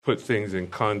put things in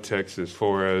context as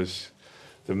far as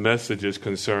the message is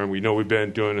concerned. We know we've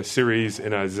been doing a series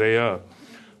in Isaiah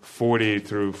 40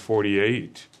 through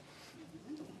 48.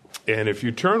 And if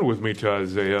you turn with me to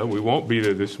Isaiah, we won't be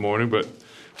there this morning, but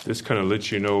this kind of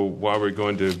lets you know why we're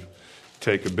going to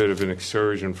take a bit of an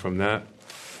excursion from that.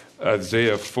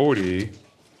 Isaiah 40,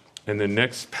 and the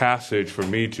next passage for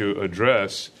me to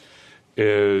address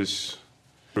is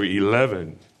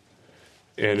 11.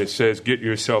 And it says, "Get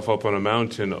yourself up on a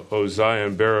mountain, O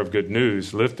Zion, bearer of good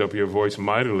news. Lift up your voice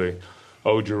mightily,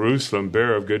 O Jerusalem,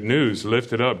 bearer of good news.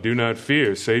 Lift it up, do not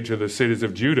fear. Say to the cities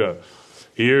of Judah,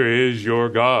 here is your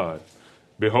God.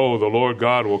 Behold, the Lord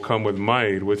God will come with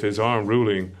might, with his arm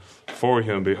ruling for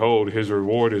him. Behold, his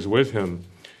reward is with him,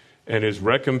 and his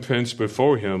recompense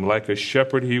before him. Like a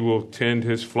shepherd he will tend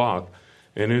his flock.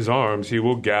 In his arms he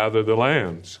will gather the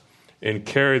lambs, and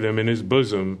carry them in his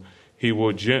bosom. He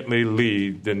will gently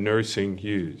lead the nursing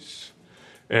ewes."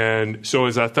 And so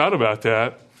as I thought about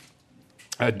that,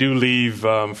 I do leave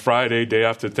Friday, day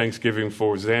after Thanksgiving,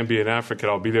 for Zambia and Africa.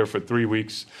 I'll be there for 3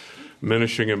 weeks,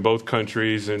 ministering in both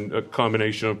countries, and a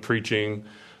combination of preaching,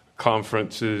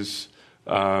 conferences,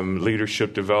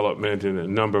 leadership development, and a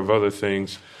number of other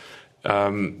things.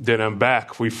 Then I'm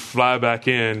back. We fly back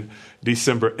in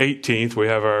December 18th. We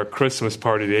have our Christmas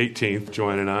party the 18th,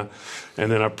 Joanne and I.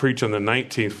 And then I preach on the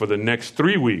 19th for the next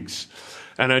 3 weeks.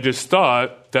 And I just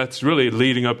thought that's really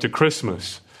leading up to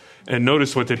Christmas. And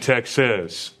notice what the text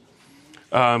says.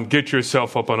 Get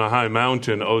yourself up on a high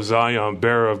mountain, O Zion,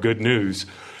 bearer of good news.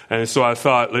 And so I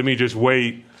thought, let me just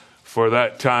wait for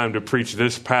that time to preach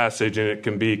this passage, and it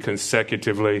can be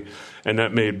consecutively, and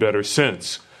that made better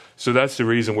sense. So that's the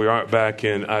reason we aren't back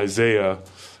in Isaiah.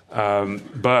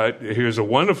 But here's a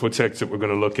wonderful text that we're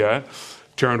going to look at.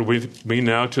 Turn with me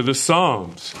now to the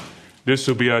Psalms. This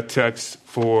will be our text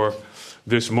for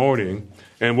this morning.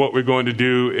 And what we're going to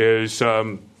do is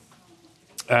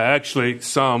actually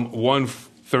Psalm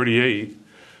 138.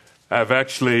 I've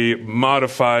actually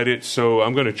modified it, so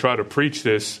I'm going to try to preach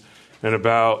this in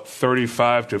about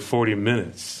 35 to 40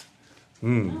 minutes.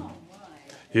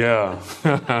 Yeah.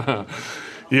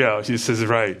 Yeah, she says it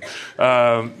right.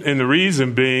 And the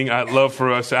reason being, I'd love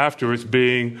for us afterwards,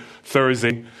 being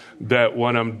Thursday, that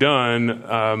when I'm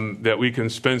done, that we can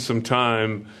spend some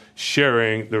time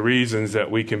sharing the reasons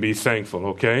that we can be thankful,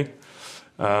 okay?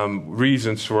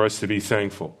 Reasons for us to be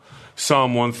thankful.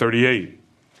 Psalm 138.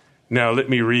 Now, let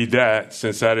me read that,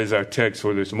 since that is our text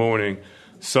for this morning.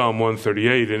 Psalm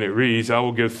 138, and it reads, "I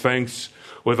will give thanks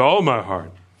with all my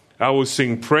heart. I will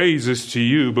sing praises to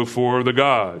you before the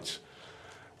gods.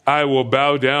 I will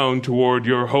bow down toward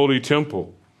your holy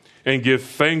temple and give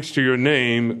thanks to your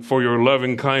name for your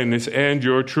loving kindness and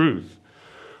your truth.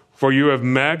 For you have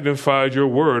magnified your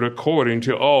word according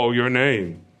to all your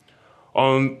name.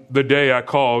 On the day I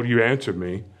called, you answered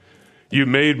me. You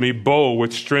made me bold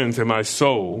with strength in my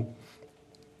soul.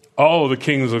 All the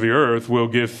kings of the earth will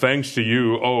give thanks to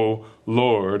you, O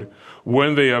Lord,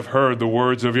 when they have heard the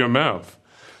words of your mouth.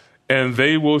 And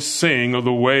they will sing of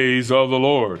the ways of the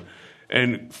Lord.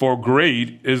 And for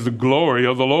great is the glory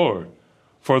of the Lord.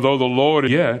 For though the Lord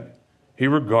yet, he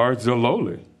regards the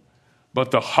lowly,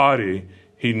 but the haughty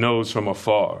he knows from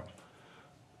afar.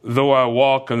 Though I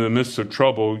walk in the midst of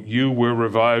trouble, you will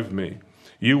revive me.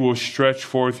 You will stretch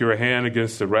forth your hand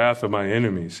against the wrath of my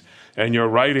enemies, and your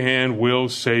right hand will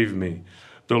save me.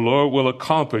 The Lord will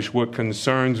accomplish what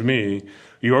concerns me.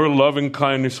 Your loving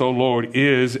kindness, O Lord,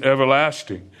 is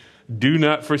everlasting. Do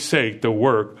not forsake the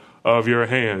work of your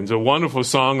hands." A wonderful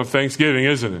song of thanksgiving,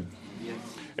 isn't it? Yes.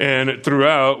 And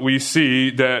throughout we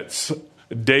see that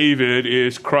David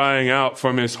is crying out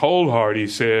from his whole heart. He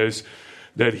says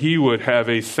that he would have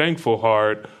a thankful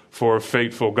heart for a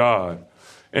faithful God.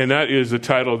 And that is the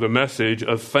title of the message,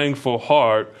 A Thankful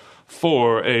Heart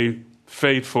for a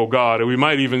Faithful God. And we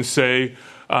might even say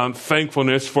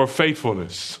thankfulness for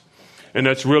faithfulness. And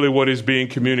that's really what is being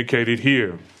communicated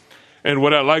here. And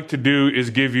what I'd like to do is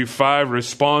give you 5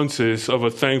 responses of a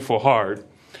thankful heart.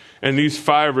 And these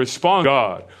 5 responses,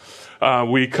 God.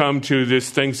 We come to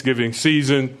this Thanksgiving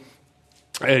season,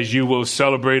 as you will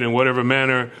celebrate in whatever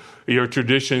manner your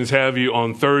traditions have you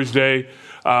on Thursday.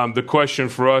 The question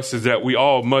for us is that we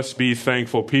all must be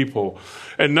thankful people.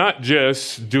 And not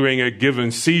just during a given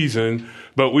season,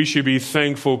 but we should be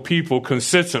thankful people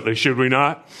consistently, should we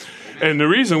not? And the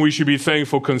reason we should be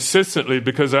thankful consistently,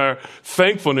 because our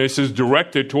thankfulness is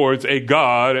directed towards a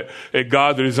God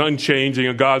that is unchanging,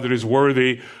 a God that is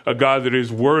worthy, a God that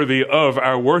is worthy of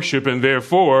our worship. And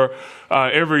therefore,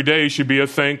 every day should be a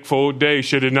thankful day,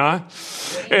 should it not?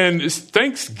 And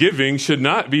Thanksgiving should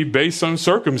not be based on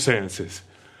circumstances.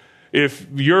 If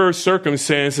your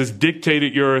circumstances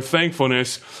dictated your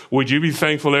thankfulness, would you be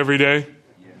thankful every day?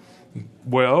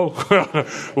 Well,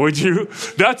 would you?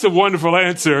 That's a wonderful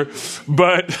answer.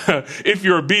 But if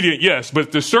you're obedient, yes. But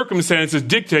if the circumstances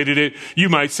dictated it, you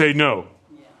might say no.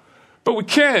 But we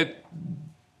can't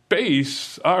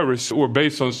base or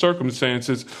based on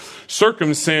circumstances.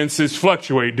 Circumstances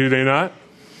fluctuate, do they not?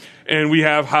 And we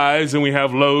have highs and we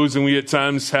have lows, and we at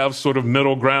times have sort of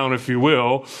middle ground, if you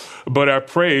will. But our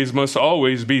praise must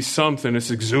always be something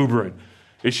that's exuberant.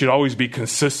 It should always be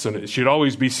consistent. It should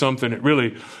always be something that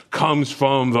really comes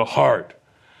from the heart.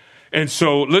 And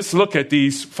so let's look at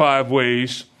these 5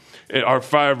 ways, our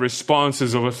 5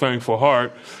 responses of a thankful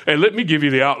heart. And let me give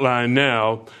you the outline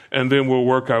now, and then we'll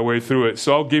work our way through it.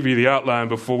 So I'll give you the outline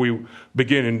before we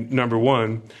begin in number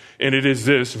 1. And it is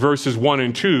this, verses 1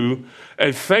 and 2.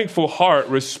 A thankful heart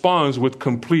responds with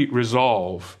complete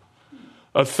resolve.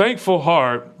 A thankful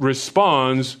heart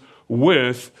responds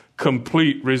with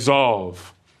complete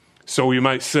resolve. So we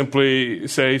might simply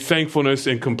say thankfulness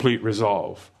and complete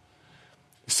resolve.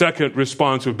 Second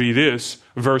response would be this,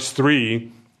 verse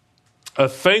 3. A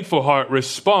thankful heart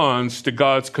responds to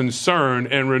God's concern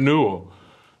and renewal.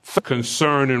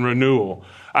 Concern and renewal.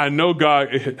 I know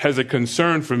God has a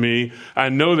concern for me. I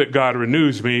know that God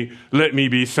renews me. Let me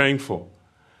be thankful.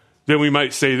 Then we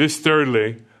might say this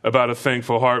thirdly about a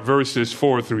thankful heart, verses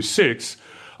 4 through 6.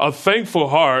 A thankful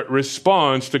heart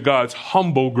responds to God's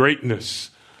humble greatness.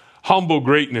 Humble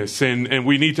greatness. And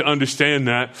we need to understand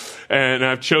that. And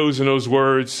I've chosen those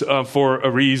words for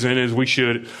a reason, as we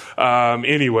should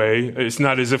anyway. It's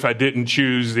not as if I didn't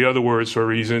choose the other words for a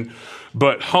reason.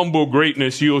 But humble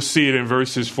greatness, you'll see it in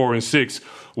verses 4 and 6.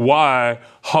 Why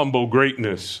humble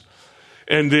greatness?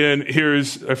 And then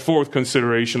here's a fourth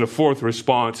consideration, a fourth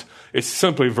response. It's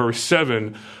simply verse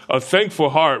 7. A thankful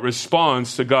heart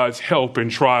responds to God's help in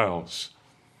trials.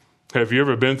 Have you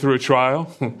ever been through a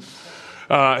trial?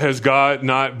 Has God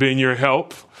not been your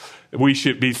help? We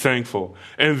should be thankful.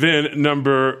 And then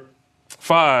number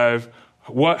 5,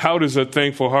 how does a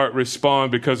thankful heart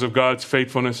respond because of God's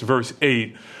faithfulness? Verse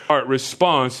 8, heart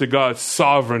responds to God's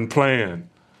sovereign plan.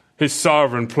 His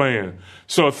sovereign plan.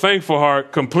 So a thankful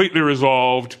heart, completely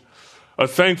resolved. A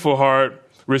thankful heart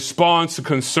responds to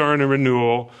concern and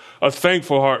renewal. A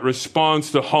thankful heart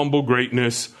responds to humble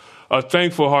greatness. A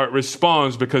thankful heart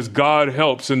responds because God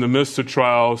helps in the midst of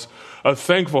trials. A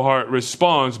thankful heart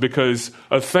responds because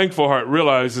a thankful heart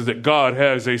realizes that God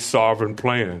has a sovereign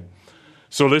plan.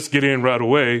 So let's get in right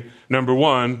away. Number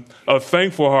 1, a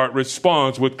thankful heart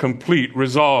responds with complete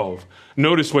resolve.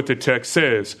 Notice what the text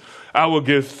says. I will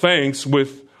give thanks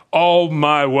with all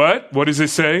my what? What does it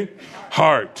say?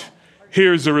 Heart.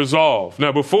 Here's the resolve.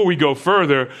 Now, before we go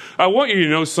further, I want you to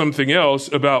know something else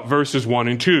about verses 1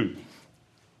 and 2.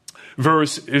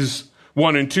 Verses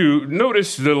 1 and 2,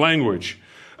 notice the language.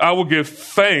 I will give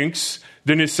thanks.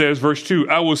 Then it says, verse 2,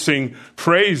 I will sing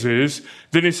praises.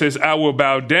 Then it says, I will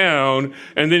bow down.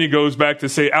 And then he goes back to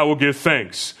say, I will give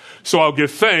thanks. So I'll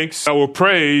give thanks. I will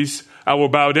praise. I will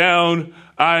bow down.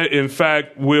 I, in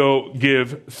fact, will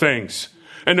give thanks.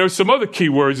 And there's some other key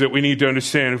words that we need to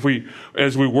understand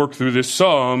as we work through this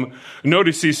psalm.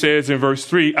 Notice he says in verse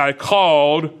 3, I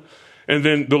called, and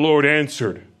then the Lord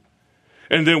answered.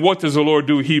 And then what does the Lord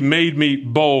do? He made me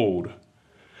bold.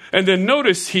 And then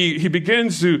notice he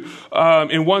begins to,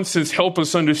 in one sense, help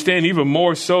us understand even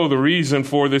more so the reason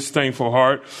for this thankful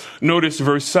heart. Notice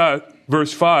verse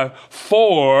 5,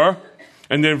 for,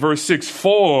 and then verse 6,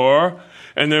 for,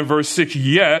 and then verse 6,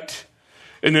 yet,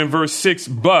 and then verse 6,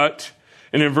 but,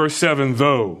 and then verse 7,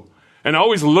 though. And I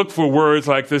always look for words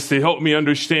like this to help me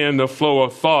understand the flow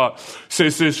of thought. So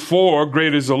it says, for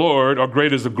great is the Lord, or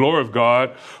great is the glory of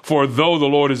God. For though the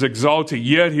Lord is exalted,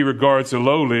 yet he regards the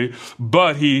lowly,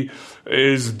 but he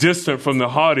is distant from the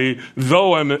haughty.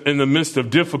 Though I'm in the midst of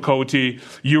difficulty,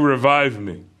 you revive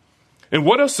me. And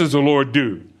what else does the Lord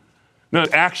do? Now,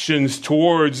 actions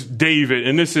towards David.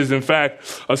 And this is, in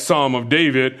fact, a psalm of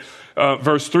David.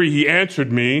 Verse 3, he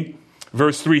answered me.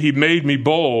 Verse 3, he made me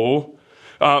bold.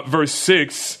 Verse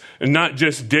 6, and not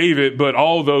just David, but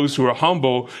all those who are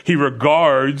humble, he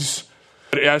regards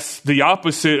as the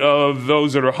opposite of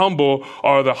those that are humble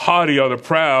are the haughty or the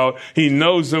proud. He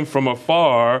knows them from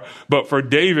afar. But for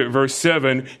David, verse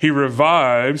 7, he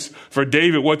revives. For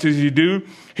David, what does he do?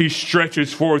 He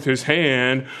stretches forth his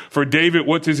hand. For David,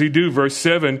 what does he do? Verse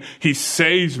 7, he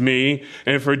saves me.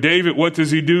 And for David, what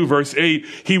does he do? Verse 8,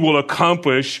 he will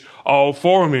accomplish all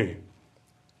for me.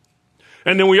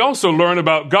 And then we also learn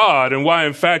about God and why,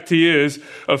 in fact, he is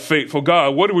a faithful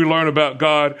God. What do we learn about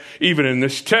God even in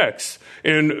this text?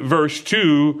 In verse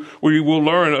 2, we will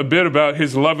learn a bit about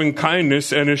his loving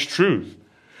kindness and his truth.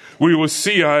 We will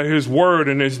see how his word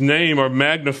and his name are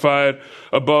magnified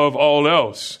above all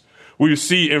else. We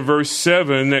see in verse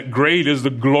 7 that great is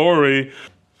the glory.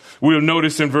 We'll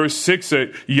notice in verse 6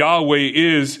 that Yahweh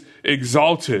is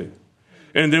exalted.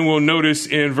 And then we'll notice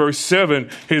in verse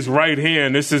 7, his right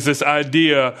hand. This is this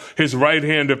idea, his right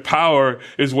hand of power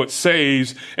is what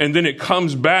saves. And then it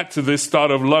comes back to this thought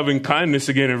of loving kindness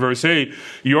again in verse 8.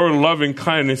 Your loving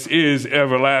kindness is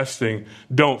everlasting.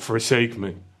 Don't forsake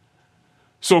me.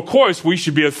 So, of course, we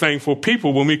should be a thankful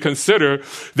people when we consider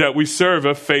that we serve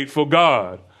a faithful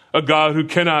God, a God who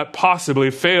cannot possibly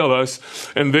fail us.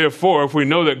 And therefore, if we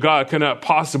know that God cannot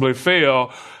possibly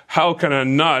fail, how can I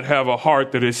not have a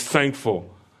heart that is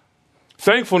thankful?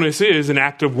 Thankfulness is an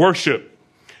act of worship,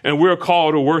 and we're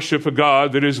called to worship a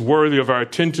God that is worthy of our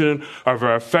attention, of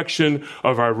our affection,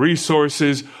 of our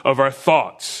resources, of our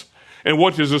thoughts. And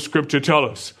what does the scripture tell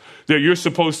us? That you're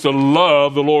supposed to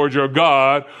love the Lord your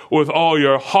God with all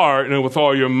your heart and with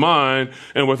all your mind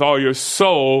and with all your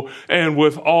soul and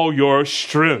with all your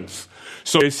strength.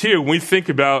 So it's here when we think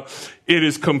about it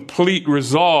is complete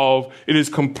resolve. It is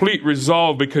complete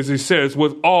resolve because he says,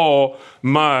 with all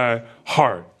my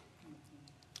heart.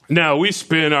 Now, we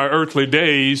spend our earthly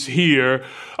days here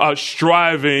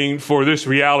striving for this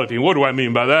reality. What do I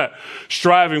mean by that?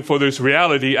 Striving for this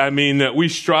reality, I mean that we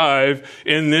strive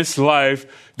in this life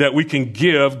that we can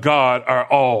give God our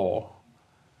all.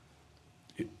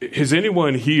 Has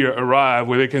anyone here arrived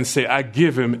where they can say, I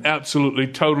give him absolutely,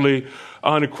 totally,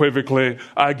 unequivocally,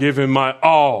 I give him my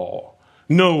all?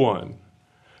 No one.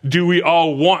 Do we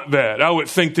all want that? I would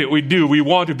think that we do. We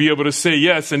want to be able to say,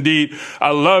 yes, indeed,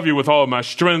 I love you with all my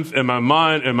strength and my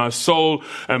mind and my soul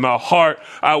and my heart.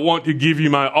 I want to give you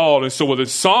my all. And so what the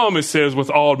psalmist says with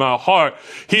all my heart,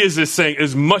 he is just saying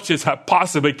as much as I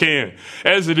possibly can,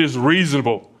 as it is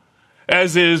reasonable,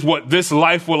 as is what this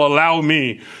life will allow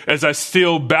me, as I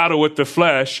still battle with the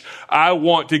flesh, I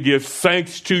want to give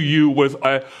thanks to you with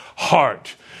my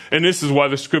heart. And this is why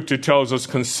the scripture tells us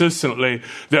consistently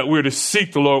that we're to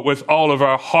seek the Lord with all of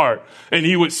our heart. And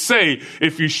he would say,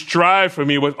 if you strive for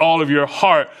me with all of your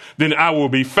heart, then I will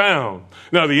be found.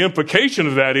 Now, the implication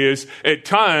of that is at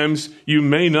times you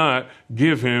may not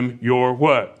give him your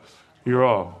what? Your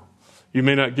all. You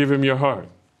may not give him your heart.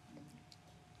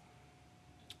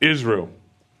 Israel,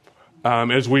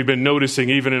 as we've been noticing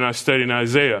even in our study in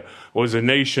Isaiah, was a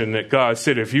nation that God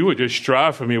said, if you would just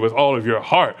strive for me with all of your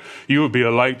heart, you would be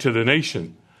a light to the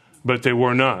nation. But they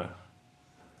were not.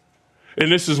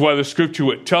 And this is why the scripture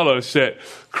would tell us that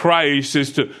Christ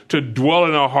is to dwell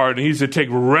in our heart, and he's to take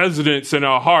residence in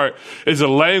our heart. Is the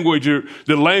language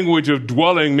of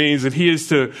dwelling means that he is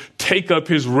to take up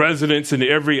his residence in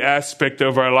every aspect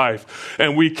of our life.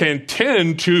 And we can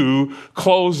tend to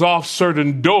close off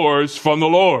certain doors from the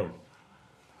Lord.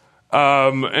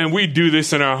 And we do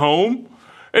this in our home.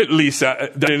 At least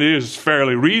it is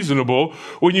fairly reasonable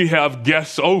when you have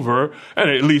guests over, and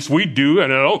at least we do,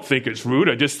 and I don't think it's rude.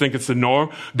 I just think it's the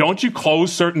norm. Don't you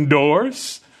close certain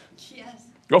doors? Yes.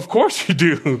 Of course you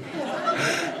do.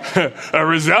 A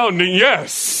resounding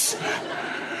yes.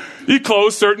 You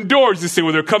close certain doors. You say,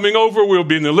 well, they're coming over. We'll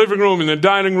be in the living room, in the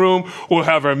dining room. We'll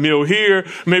have our meal here.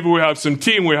 Maybe we'll have some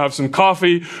tea and we'll have some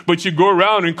coffee. But you go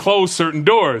around and close certain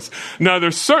doors. Now,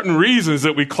 there's certain reasons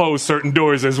that we close certain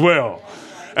doors as well.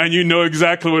 And you know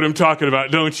exactly what I'm talking about,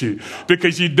 don't you?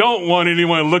 Because you don't want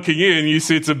anyone looking in. You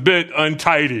see, it's a bit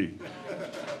untidy.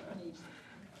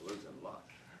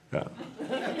 Yeah.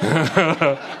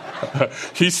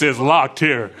 He says locked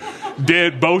here.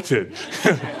 Dead bolted.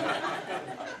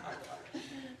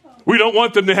 We don't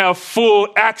want them to have full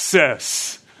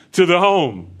access to the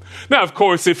home. Now, of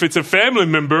course, if it's a family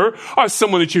member or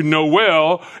someone that you know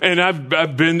well, and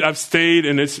I've stayed,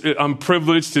 and I'm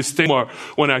privileged to stay more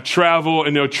when I travel,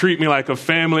 and they'll treat me like a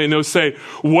family, and they'll say,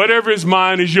 whatever is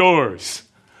mine is yours.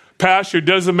 Pastor, it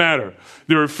doesn't matter.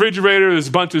 The refrigerator, there's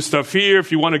a bunch of stuff here.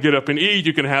 If you want to get up and eat,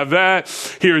 you can have that.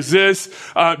 Here's this.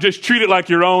 Just treat it like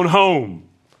your own home.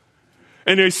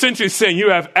 And they're essentially saying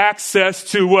you have access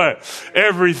to what?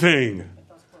 Everything.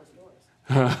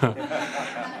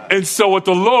 And so with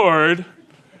the Lord,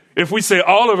 if we say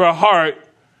all of our heart,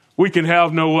 we can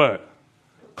have no what?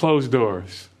 Closed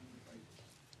doors.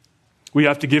 We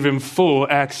have to give him full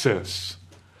access.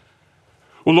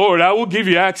 Well, Lord, I will give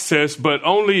you access, but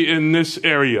only in this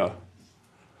area.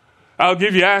 I'll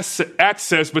give you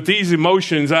access, but these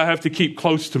emotions I have to keep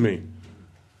close to me.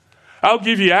 I'll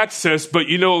give you access, but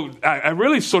I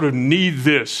really sort of need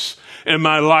this in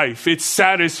my life. It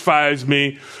satisfies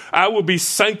me. I will be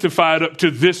sanctified up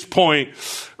to this point,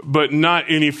 but not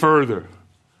any further.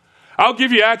 I'll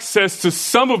give you access to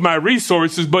some of my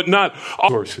resources, but not all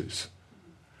resources.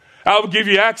 I will give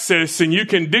you access and you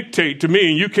can dictate to me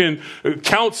and you can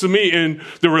counsel me in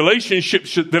the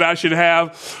relationship that I should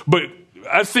have. But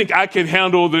I think I can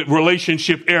handle the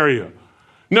relationship area.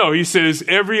 No, he says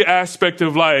every aspect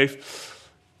of life,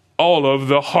 all of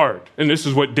the heart. And this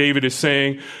is what David is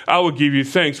saying. I will give you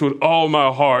thanks with all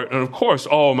my heart. And of course,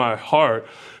 all my heart,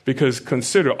 because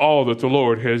consider all that the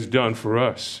Lord has done for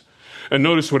us. And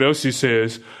notice what else he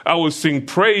says. I will sing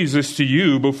praises to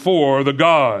you before the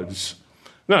gods.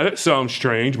 Now, that sounds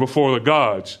strange, before the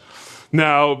gods.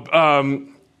 Now,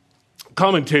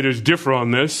 commentators differ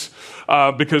on this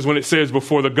because when it says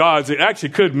before the gods, it actually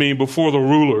could mean before the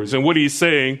rulers. And what he's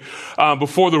saying,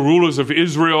 before the rulers of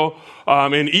Israel,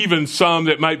 and even some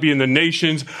that might be in the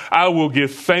nations, I will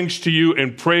give thanks to you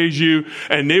and praise you.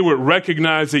 And they would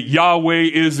recognize that Yahweh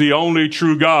is the only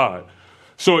true God.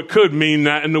 So it could mean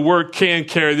that, and the word can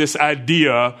carry this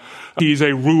idea. He's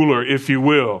a ruler, if you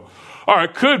will. Or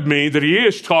it could mean that he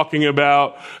is talking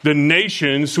about the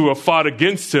nations who have fought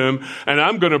against him, and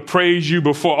I'm going to praise you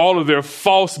before all of their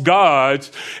false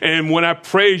gods. And when I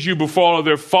praise you before all of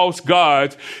their false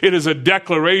gods, it is a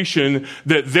declaration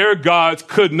that their gods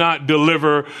could not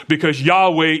deliver because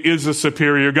Yahweh is a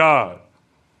superior God.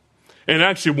 And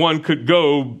actually, one could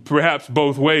go perhaps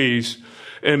both ways,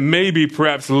 and maybe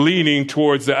perhaps leaning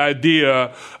towards the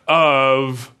idea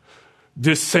of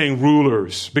this saying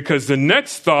rulers, because the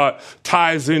next thought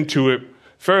ties into it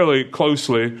fairly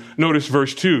closely. Notice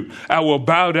verse 2. I will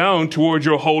bow down toward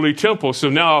your holy temple. So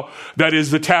now that is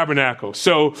the tabernacle.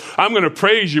 So I'm going to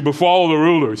praise you before all the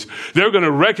rulers. They're going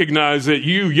to recognize that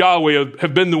you, Yahweh,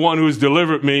 have been the one who has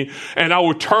delivered me. And I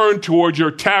will turn towards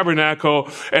your tabernacle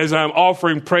as I'm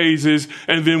offering praises,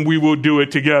 and then we will do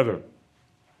it together.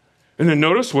 And then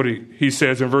notice what he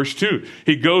says in verse 2.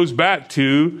 He goes back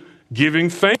to giving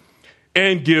thanks.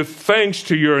 And give thanks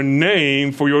to your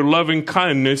name for your loving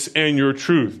kindness and your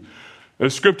truth. The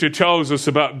scripture tells us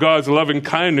about God's loving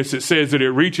kindness. It says that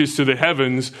it reaches to the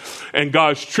heavens and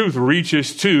God's truth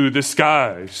reaches to the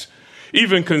skies.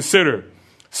 Even consider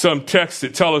some texts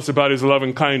that tell us about his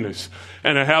loving kindness.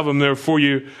 And I have them there for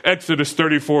you. Exodus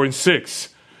 34:6.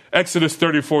 Exodus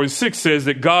 34:6 says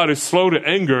that God is slow to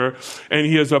anger and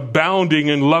he is abounding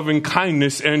in loving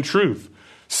kindness and truth.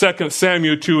 2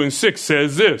 Samuel 2:6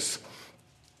 says this.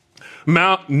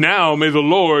 Now may the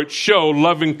Lord show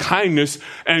loving kindness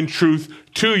and truth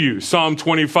to you. Psalm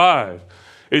 25.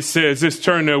 It says this,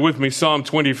 turn there with me, Psalm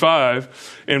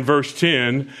 25 in verse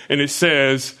 10. And it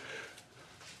says,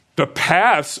 the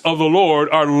paths of the Lord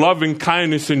are loving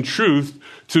kindness and truth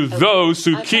to those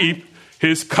who keep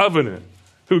his covenant.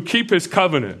 Who keep his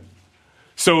covenant.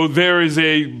 So there is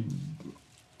a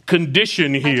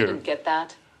condition here. I didn't get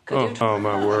that. Oh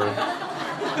my word.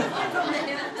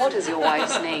 What is your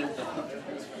wife's name?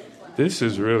 This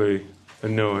is really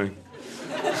annoying.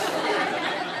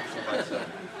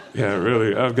 Yeah,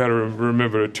 really. I've got to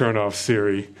remember to turn off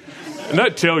Siri. And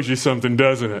that tells you something,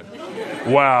 doesn't it?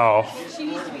 Wow. She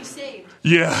needs to be saved.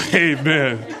 Yeah,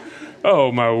 amen.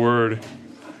 Oh, my word.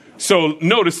 So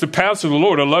notice the paths of the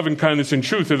Lord are loving kindness and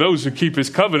truth to those who keep his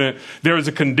covenant. There is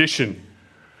a condition.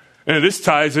 And this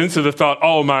ties into the thought,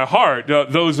 all my heart,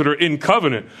 those that are in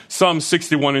covenant. Psalm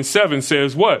 61:7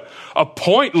 says what?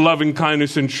 Appoint loving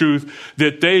kindness and truth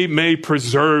that they may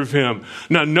preserve him.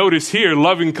 Now notice here,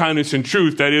 loving kindness and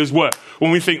truth, that is what?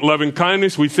 When we think loving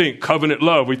kindness, we think covenant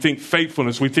love. We think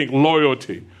faithfulness. We think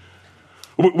loyalty.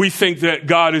 We think that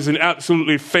God is an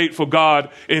absolutely faithful God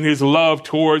in his love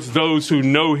towards those who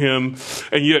know him,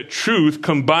 and yet truth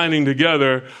combining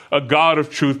together a God of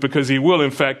truth, because he will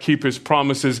in fact keep his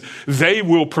promises.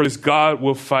 God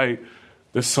will fight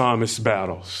the psalmist's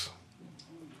battles,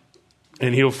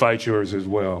 and he'll fight yours as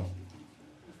well.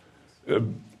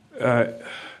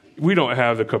 We don't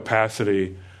have the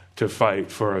capacity to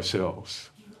fight for ourselves.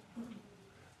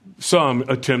 Some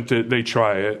attempt it, they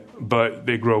try it, but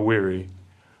they grow weary.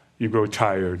 You grow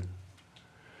tired.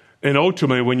 And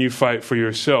ultimately, when you fight for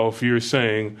yourself, you're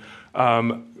saying,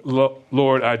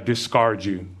 Lord, I discard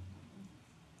you.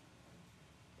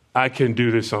 I can do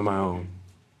this on my own.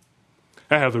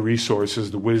 I have the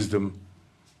resources, the wisdom.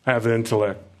 I have the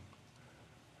intellect.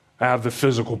 I have the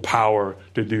physical power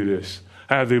to do this.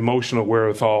 I have the emotional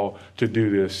wherewithal to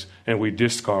do this. And we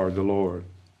discard the Lord.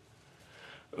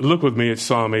 Look with me at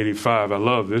Psalm 85. I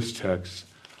love this text.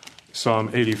 Psalm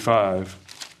 85.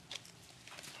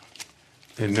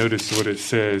 And notice what it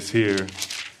says here.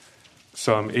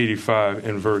 Psalm 85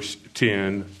 and verse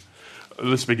 10.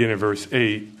 Let's begin at verse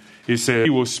 8. He said,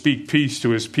 he will speak peace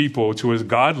to his people, to his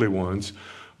godly ones,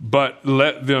 but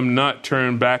let them not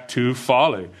turn back to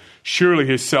folly. Surely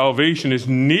his salvation is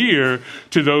near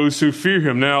to those who fear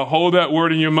him. Now, hold that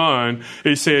word in your mind.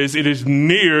 It says it is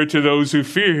near to those who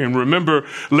fear him. Remember,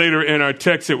 later in our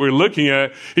text that we're looking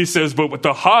at, he says, but with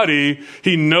the haughty,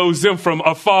 he knows them from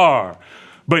afar.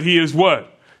 But he is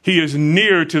what? He is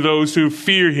near to those who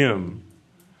fear him.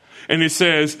 And it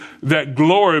says that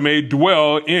glory may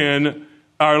dwell in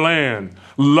our land.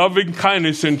 Loving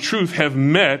kindness and truth have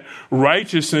met.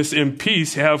 Righteousness and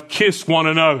peace have kissed one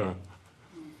another.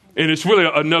 And it's really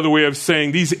another way of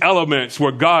saying these elements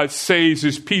where God saves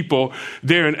his people,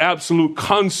 they're in absolute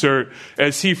concert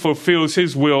as he fulfills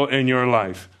his will in your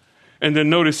life. And then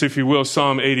notice, if you will,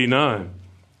 Psalm 89.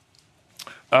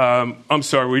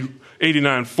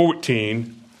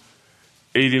 89:14.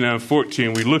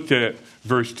 89:14. We looked at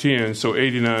verse 10. So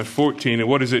 89:14. And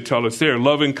what does it tell us there?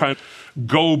 Loving kindness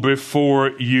go before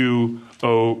you,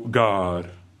 O God,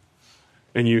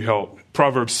 and you help.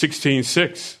 Proverbs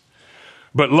 16:6.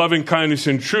 But loving kindness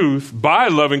and truth, by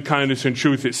loving kindness and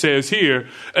truth, it says here,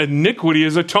 iniquity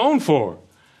is atoned for.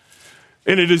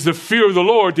 And it is the fear of the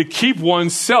Lord to keep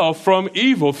oneself from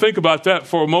evil. Think about that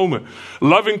for a moment.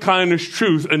 Loving kindness,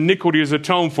 truth, iniquity is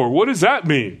atoned for. What does that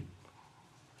mean?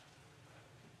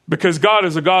 Because God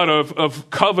is a God of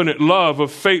covenant love,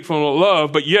 of faithful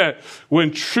love, but yet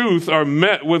when truth are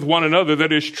met with one another,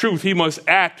 that is truth, he must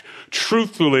act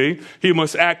truthfully, he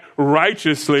must act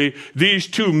righteously. These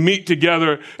two meet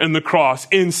together in the cross,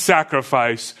 in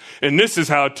sacrifice. And this is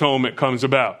how atonement comes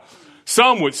about.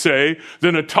 Some would say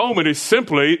that atonement is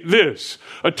simply this.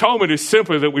 Atonement is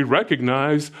simply that we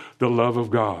recognize the love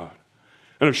of God.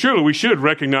 And surely we should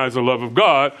recognize the love of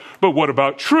God, but what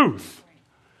about truth?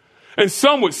 And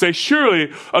some would say,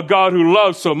 surely a God who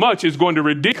loves so much is going to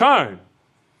redeem kind.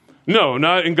 No,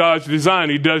 not in God's design.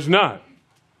 He does not.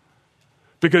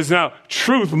 Because now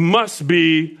truth must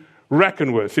be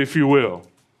reckoned with, if you will.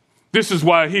 This is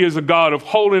why he is a God of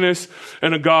holiness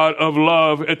and a God of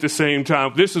love at the same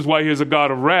time. This is why he is a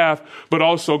God of wrath, but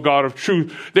also a God of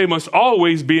truth. They must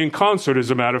always be in concert,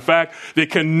 as a matter of fact. They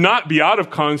cannot be out of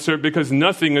concert because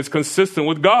nothing is consistent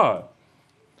with God.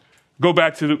 Go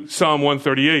back to Psalm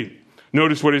 138.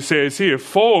 Notice what it says here.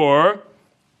 For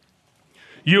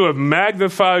you have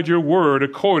magnified your word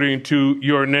according to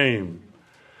your name,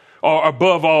 or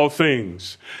above all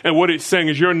things. And what it's saying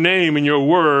is your name and your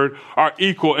word are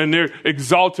equal and they're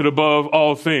exalted above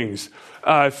all things.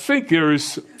 I think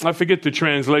I forget the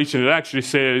translation. It actually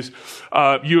says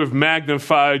you have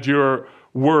magnified your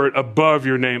word above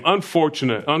your name.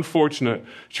 Unfortunate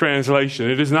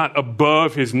translation. It is not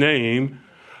above his name.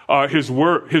 His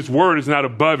word is not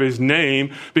above his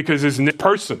name because his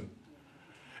person.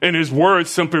 And his word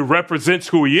simply represents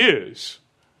who he is.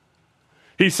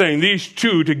 He's saying these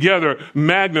two together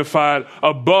magnified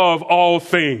above all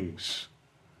things.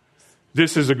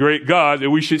 This is a great God that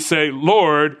we should say,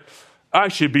 Lord, I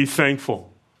should be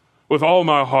thankful with all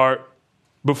my heart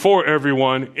before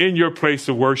everyone in your place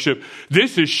of worship.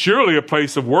 This is surely a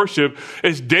place of worship.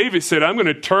 As David said, I'm going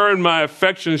to turn my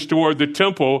affections toward the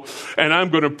temple and I'm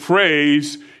going to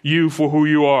praise you for who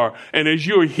you are. And as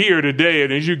you're here today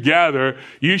and as you gather,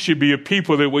 you should be a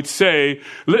people that would say,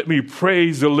 let me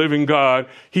praise the living God.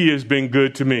 He has been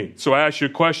good to me. So I ask you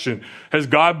a question. Has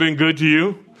God been good to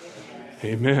you?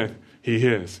 Amen. He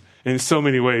is. In so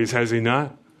many ways, has he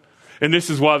not? And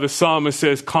this is why the psalmist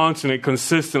says constantly,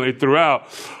 consistently throughout,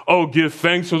 oh, give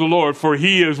thanks to the Lord, for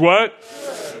he is what?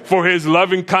 For his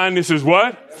loving kindness is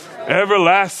what?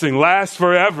 Everlasting, lasts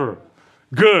forever.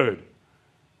 Good.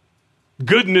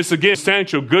 Goodness, again,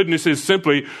 substantial. Goodness is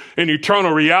simply an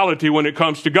eternal reality when it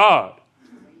comes to God.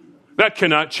 That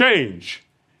cannot change.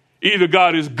 Either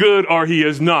God is good or he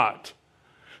is not.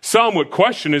 Some would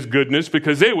question his goodness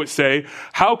because they would say,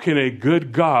 how can a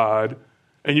good God,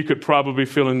 and you could probably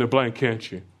fill in the blank,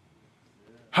 can't you?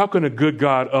 How can a good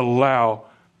God allow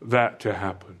that to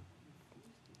happen?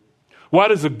 Why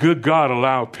does a good God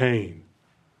allow pain?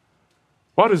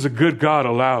 Why does a good God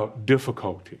allow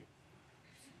difficulty?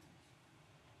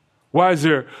 Why is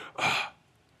there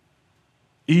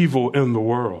evil in the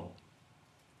world?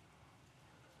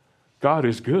 God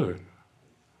is good.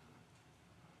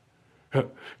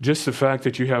 Just the fact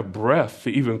that you have breath to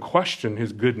even question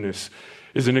his goodness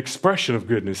is an expression of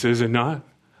goodness, is it not?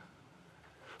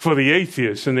 For the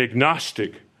atheist and the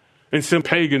agnostic and some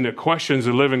pagan that questions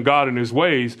the living God and his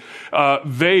ways,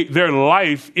 their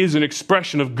life is an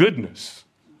expression of goodness.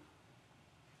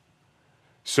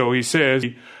 So he says,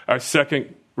 our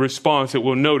second response that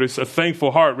we'll notice, a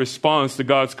thankful heart responds to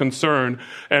God's concern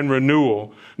and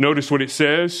renewal. Notice what it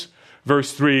says,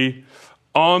 verse 3,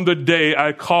 on the day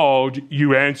I called,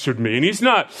 you answered me. And he's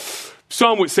not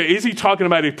Some would say, is he talking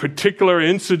about a particular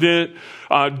incident?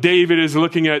 David is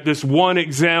looking at this one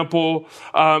example.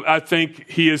 I think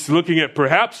he is looking at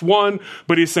perhaps one,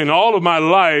 but he's saying all of my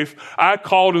life, I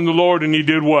called on the Lord and he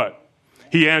did what?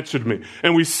 He answered me.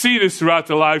 And we see this throughout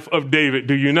the life of David,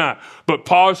 do you not? But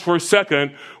pause for a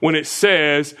second. When it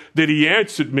says that he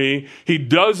answered me, he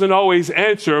doesn't always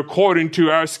answer according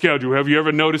to our schedule. Have you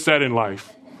ever noticed that in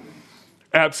life?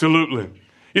 Absolutely.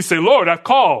 You say, Lord, I've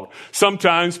called.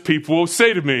 Sometimes people will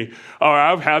say to me, or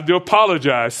I'll have to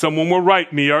apologize. Someone will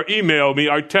write me or email me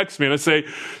or text me and I say,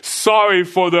 sorry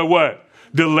for the what?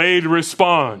 Delayed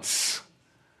response.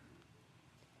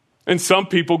 And some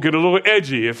people get a little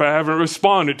edgy if I haven't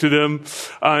responded to them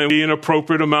in an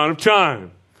appropriate amount of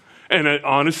time. And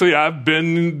honestly, I've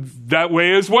been that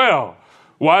way as well.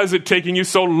 Why is it taking you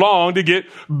so long to get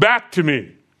back to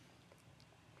me?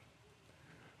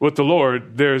 With the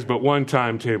Lord, there is but one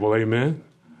timetable, amen?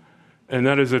 And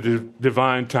that is a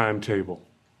divine timetable.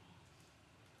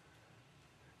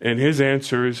 And his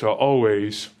answers are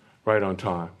always right on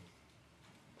time.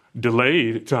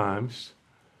 Delayed at times,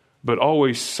 but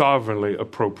always sovereignly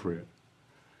appropriate.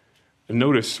 And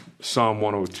notice Psalm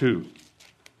 102,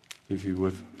 if you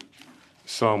would.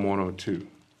 Psalm 102.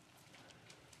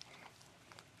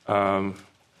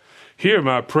 Hear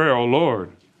my prayer, O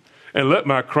Lord, and let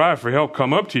my cry for help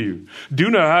come up to you. Do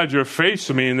not hide your face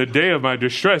from me in the day of my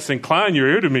distress. Incline your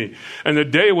ear to me. And the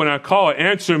day when I call,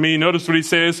 answer me. Notice what he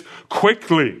says,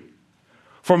 quickly.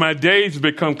 For my days have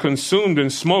become consumed in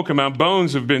smoke, and my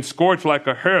bones have been scorched like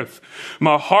a hearth.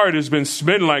 My heart has been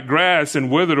smitten like grass and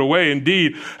withered away.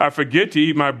 Indeed, I forget to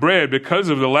eat my bread because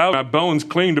of the loud. My bones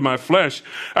cling to my flesh.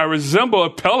 I resemble a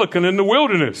pelican in the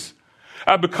wilderness.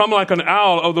 I become like an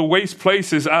owl of the waste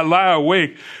places. I lie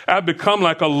awake. I become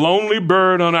like a lonely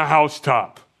bird on a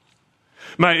housetop.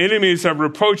 My enemies have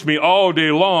reproached me all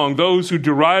day long. Those who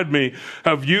deride me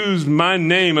have used my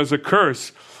name as a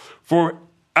curse. For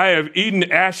I have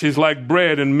eaten ashes like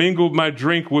bread and mingled my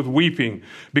drink with weeping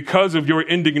because of your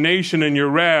indignation and your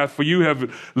wrath, for you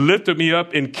have lifted me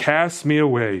up and cast me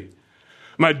away.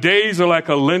 My days are like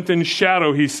a lengthened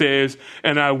shadow, he says,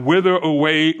 and I wither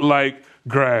away like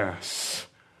grass.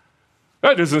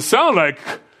 That doesn't sound like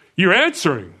you're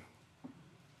answering.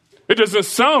 It doesn't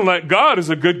sound like God is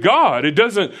a good God.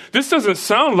 This doesn't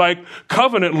sound like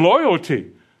covenant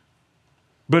loyalty,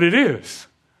 but it is.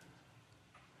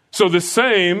 So the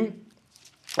same,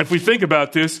 if we think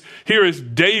about this, here is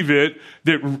David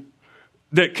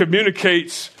that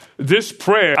communicates this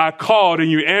prayer. I called and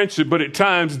you answered, but at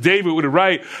times David would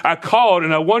write, I called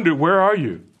and I wondered, where are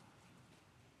you?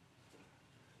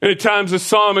 And at times the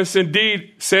psalmist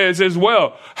indeed says as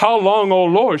well, how long, O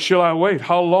Lord, shall I wait?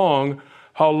 How long,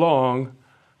 how long,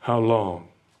 how long?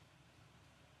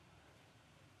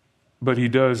 But he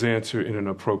does answer in an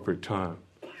appropriate time.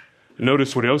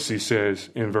 Notice what else he says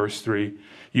in verse 3.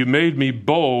 You made me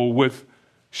bold with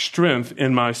strength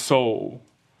in my soul.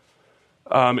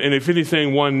 And if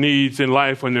anything one needs in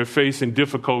life when they're facing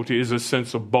difficulty is a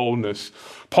sense of boldness.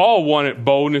 Paul wanted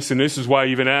boldness, and this is why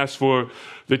he even asked for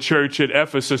the church at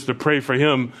Ephesus to pray for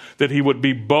him, that he would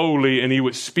be boldly and he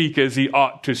would speak as he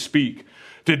ought to speak.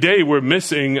 Today we're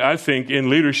missing, I think, in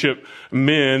leadership,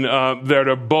 men that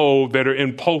are bold, that are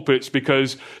in pulpits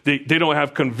because they don't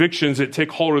have convictions that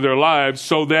take hold of their lives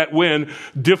so that when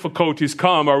difficulties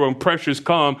come or when pressures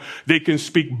come, they can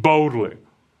speak boldly.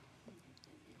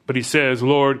 But he says,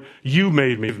 Lord, you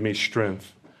made me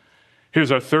strength.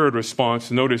 Here's our third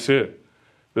response. Notice it.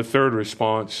 The third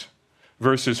response,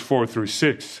 verses 4 through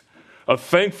 6. A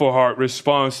thankful heart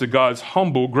responds to God's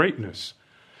humble greatness.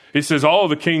 He says, all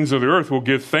the kings of the earth will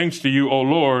give thanks to you, O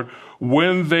Lord,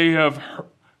 when they have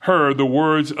heard the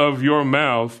words of your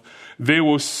mouth. They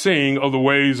will sing of the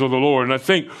ways of the Lord. And I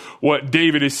think what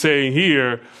David is saying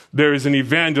here, there is an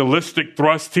evangelistic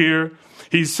thrust here.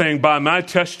 He's saying, by my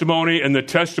testimony and the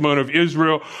testimony of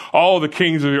Israel, all the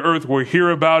kings of the earth will hear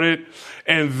about it,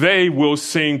 and they will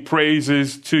sing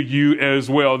praises to you as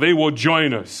well. They will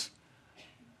join us.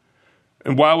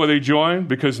 And why will they join?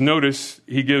 Because notice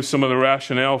he gives some of the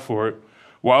rationale for it.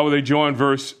 Why will they join?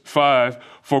 Verse 5,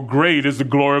 for great is the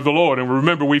glory of the Lord. And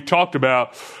remember, we've talked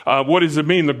about what does it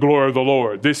mean, the glory of the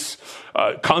Lord? This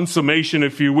consummation,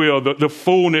 if you will, the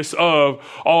fullness of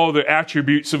all the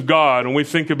attributes of God. And we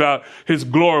think about his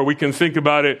glory. We can think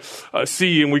about it,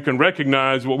 see, and we can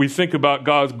recognize what we think about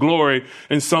God's glory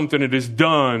in something that is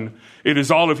done. It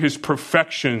is all of his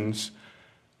perfections.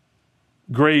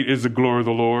 Great is the glory of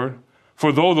the Lord.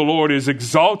 For though the Lord is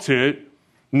exalted,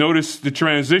 notice the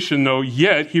transition though,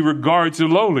 yet he regards the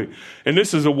lowly. And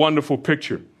this is a wonderful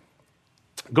picture.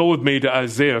 Go with me to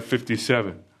Isaiah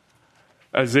 57.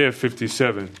 Isaiah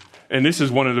 57. And this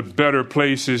is one of the better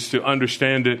places to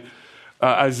understand it.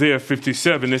 Isaiah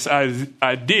 57, this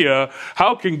idea,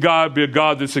 how can God be a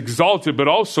God that's exalted, but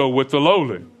also with the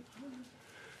lowly?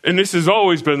 And this has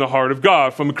always been the heart of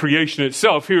God from creation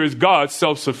itself. Here is God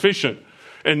self-sufficient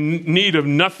and need of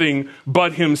nothing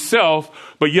but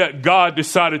himself, but yet God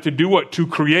decided to do what? To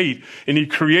create. And he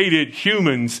created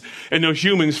humans, and those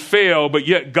humans fail, but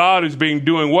yet God has been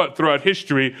doing what throughout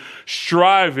history?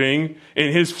 Striving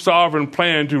in his sovereign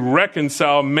plan to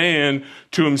reconcile man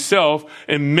to himself,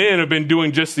 and men have been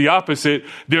doing just the opposite.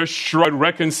 They're striving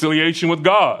reconciliation with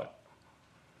God.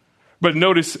 But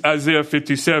notice Isaiah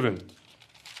 57,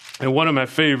 and one of my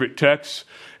favorite texts,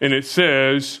 and it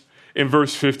says in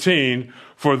verse 15,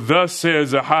 "For thus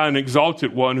says the high and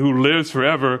exalted one who lives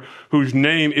forever, whose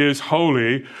name is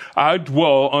holy. I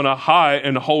dwell on a high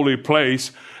and holy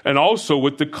place, and also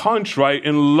with the contrite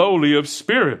and lowly of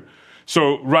spirit."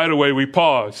 So right away we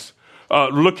pause.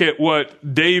 Look at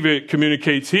what David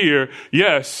communicates here.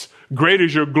 Yes, great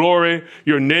is your glory,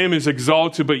 your name is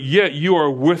exalted, but yet you are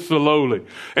with the lowly.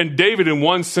 And David, in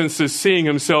one sense, is seeing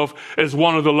himself as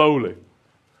one of the lowly.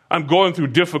 I'm going through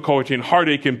difficulty and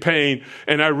heartache and pain,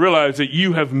 and I realize that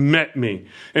you have met me.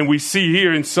 And we see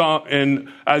here in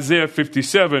Isaiah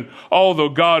 57, although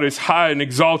God is high and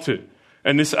exalted,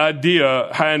 and this idea,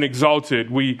 high and exalted,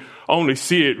 we only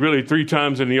see it really 3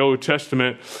 times in the Old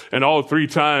Testament, and all 3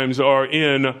 times are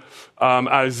in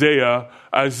Isaiah.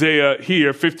 Isaiah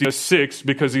here, 56,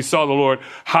 because he saw the Lord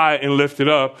high and lifted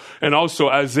up, and also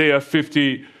Isaiah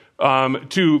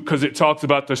 52, because it talks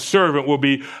about the servant will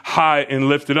be high and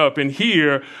lifted up. And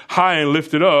here, high and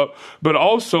lifted up, but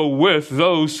also with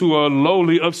those who are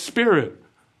lowly of spirit.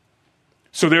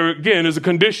 So there again is a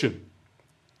condition.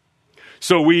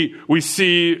 So we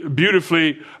see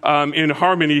beautifully in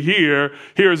harmony here.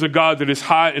 Here is a God that is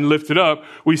high and lifted up.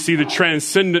 We see the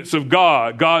transcendence of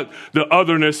God, the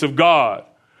otherness of God.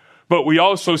 But we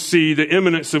also see the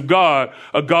immanence of God,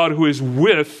 a God who is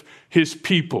with his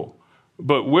people,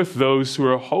 but with those who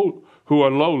are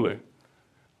lowly.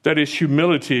 That is,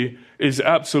 humility is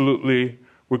absolutely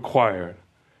required.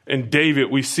 And David,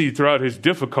 we see throughout his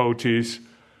difficulties,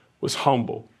 was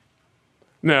humble.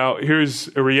 Now,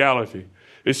 here's a reality.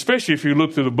 Especially if you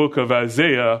look through the book of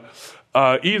Isaiah,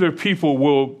 either people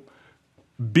will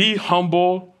be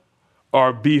humble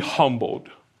or be humbled.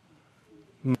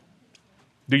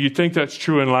 Do you think that's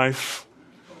true in life?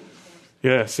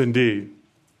 Yes, indeed.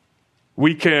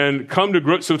 We can come to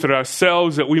grips with it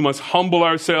ourselves that we must humble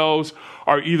ourselves,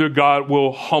 or either God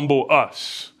will humble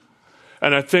us.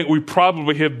 And I think we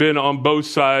probably have been on both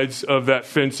sides of that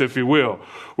fence, if you will.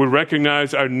 We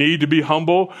recognize our need to be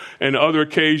humble, and other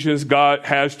occasions God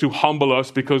has to humble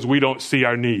us because we don't see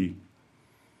our need.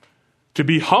 To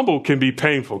be humble can be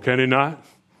painful, can it not?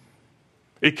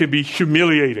 It can be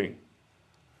humiliating.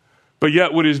 But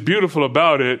yet what is beautiful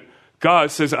about it, God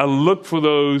says, I look for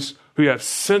those who have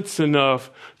sense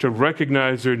enough to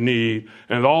recognize their need,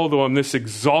 and although I'm this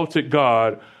exalted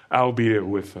God, I'll be there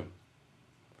with them.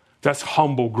 That's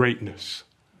humble greatness.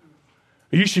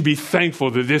 You should be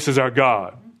thankful that this is our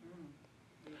God.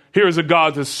 Here is a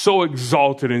God that's so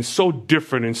exalted and so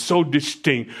different and so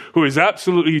distinct, who is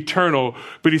absolutely eternal.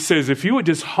 But he says, if you would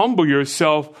just humble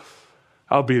yourself,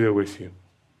 I'll be there with you.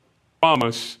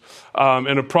 Promise,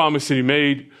 and a promise that he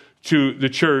made to the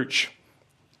church.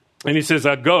 And he says,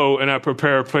 I go and I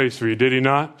prepare a place for you. Did he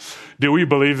not? Did we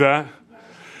believe that?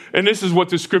 And this is what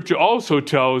the scripture also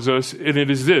tells us, and it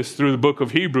is this, through the book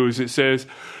of Hebrews, it says,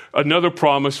 another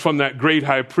promise from that great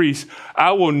high priest,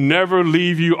 I will never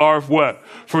leave you or what?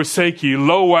 Forsake you.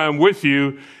 Lo, I am with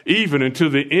you, even until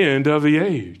the end of the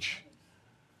age.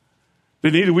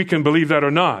 Then either we can believe that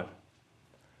or not,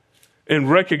 and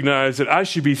recognize that I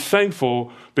should be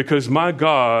thankful because my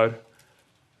God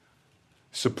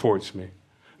supports me.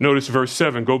 Notice verse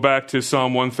 7. Go back to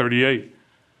Psalm 138.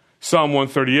 Psalm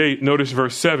 138, notice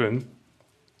verse 7.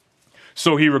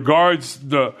 So he regards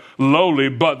the lowly,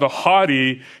 but the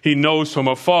haughty he knows from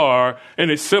afar. And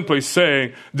it's simply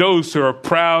saying those who are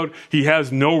proud, he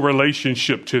has no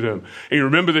relationship to them. And you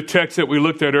remember the text that we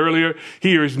looked at earlier?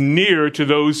 He is near to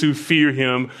those who fear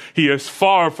him. He is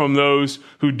far from those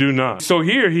who do not. So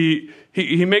here he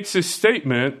makes this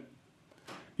statement.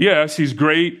 Yes, he's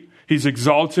great. He's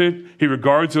exalted. He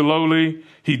regards the lowly.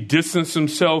 He distances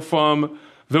himself from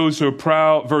those who are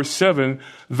proud. Verse 7,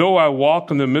 though I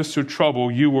walk in the midst of trouble,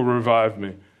 you will revive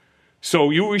me. So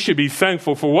we should be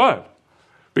thankful for what?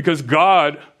 Because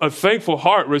God, a thankful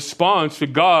heart responds to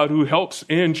God who helps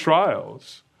in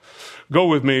trials. Go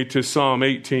with me to Psalm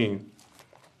 18.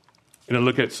 And I'll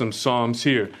look at some Psalms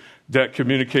here that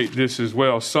communicate this as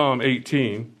well. Psalm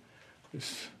 18.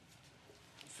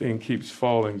 thing keeps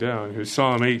falling down. Here's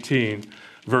Psalm 18,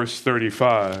 verse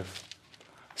 35.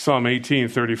 Psalm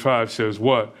 18:35 says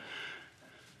what?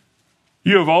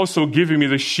 You have also given me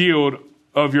the shield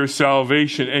of your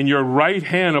salvation, and your right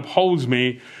hand upholds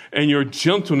me, and your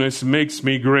gentleness makes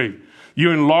me great.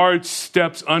 You enlarge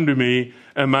steps under me,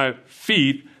 and my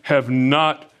feet have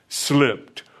not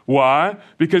slipped. Why?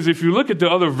 Because if you look at the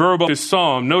other verb of this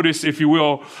psalm, notice, if you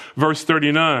will, verse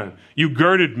 39. You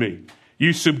girded me.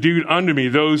 You subdued under me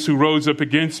those who rose up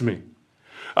against me.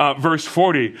 Verse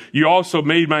 40, you also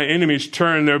made my enemies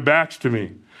turn their backs to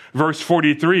me. Verse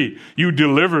 43, you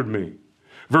delivered me.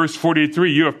 Verse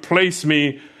 43, you have placed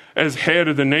me as head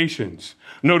of the nations.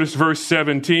 Notice verse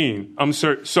 17.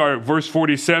 Verse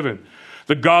 47.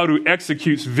 The God who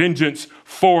executes vengeance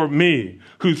for me,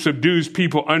 who subdues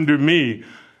people under me.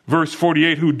 Verse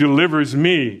 48, who delivers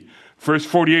me. Verse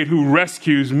 48, who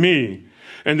rescues me.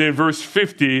 And then verse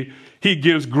 50, he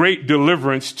gives great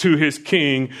deliverance to his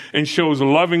king and shows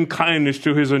loving kindness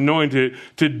to his anointed,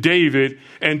 to David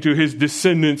and to his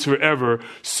descendants forever.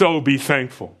 So be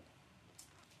thankful.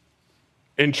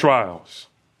 In trials.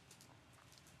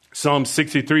 Psalm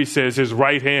 63 says his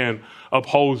right hand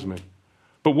upholds me.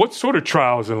 But what sort of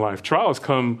trials in life? Trials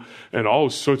come in all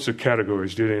sorts of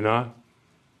categories, do they not?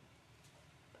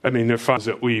 I mean, there are trials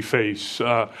that we face.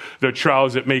 There are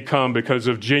trials that may come because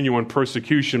of genuine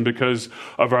persecution because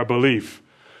of our belief.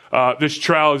 There's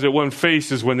trials that one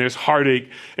faces when there's heartache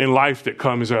in life that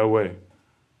comes our way.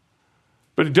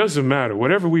 But it doesn't matter.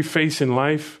 Whatever we face in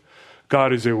life,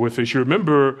 God is there with us. You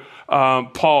remember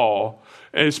Paul.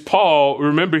 As Paul,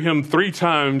 remember him 3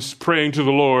 times praying to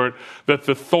the Lord that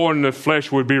the thorn in the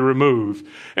flesh would be removed.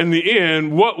 In the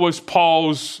end, what was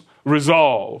Paul's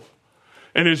resolve?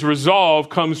 And his resolve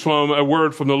comes from a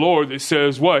word from the Lord that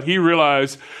says what? He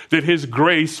realized that his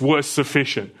grace was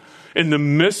sufficient. In the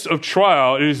midst of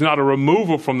trial, it is not a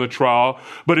removal from the trial,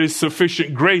 but it is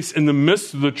sufficient grace in the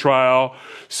midst of the trial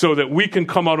so that we can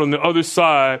come out on the other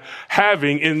side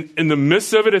having in the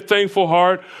midst of it a thankful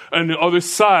heart, and the other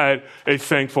side a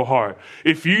thankful heart.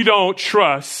 If you don't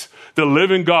trust the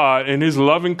living God and his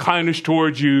loving kindness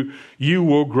towards you, you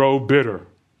will grow bitter.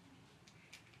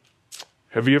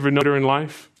 Have you ever known bitter in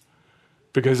life?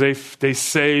 Because they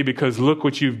say, because look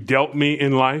what you've dealt me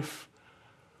in life.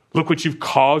 Look what you've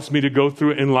caused me to go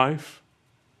through in life.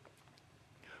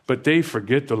 But they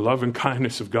forget the love and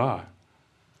kindness of God.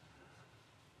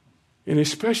 And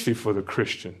especially for the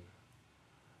Christian.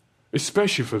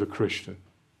 Especially for the Christian.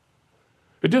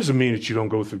 It doesn't mean that you don't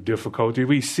go through difficulty.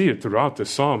 We see it throughout the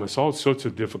psalmist, all sorts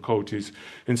of difficulties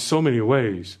in so many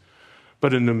ways.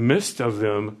 But in the midst of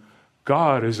them,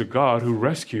 God is a God who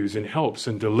rescues and helps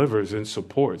and delivers and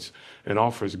supports and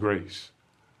offers grace.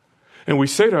 And we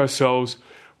say to ourselves,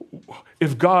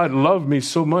 if God loved me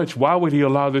so much, why would he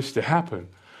allow this to happen?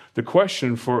 The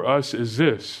question for us is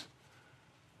this: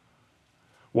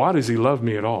 why does he love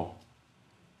me at all?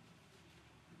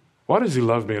 Why does he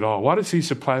love me at all? Why does he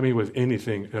supply me with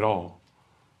anything at all?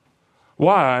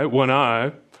 Why, when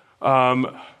I, an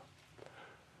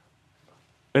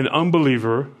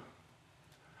unbeliever,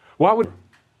 why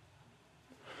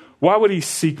would he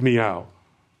seek me out?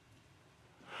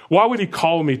 Why would he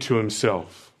call me to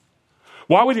himself?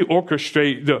 Why would he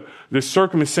orchestrate the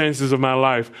circumstances of my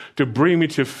life to bring me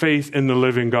to faith in the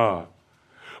living God?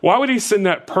 Why would he send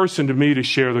that person to me to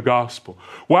share the gospel?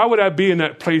 Why would I be in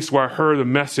that place where I heard the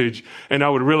message and I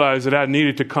would realize that I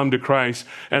needed to come to Christ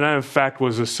and I, in fact,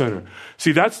 was a sinner?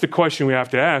 See, that's the question we have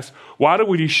to ask. Why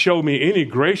would he show me any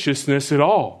graciousness at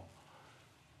all?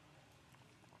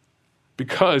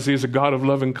 Because he is a God of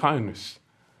love and kindness,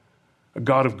 a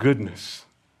God of goodness,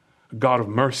 a God of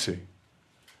mercy.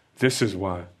 This is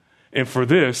why. And for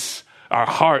this, our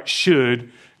heart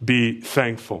should be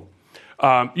thankful.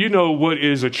 You know what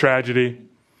is a tragedy?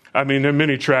 I mean, there are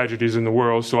many tragedies in the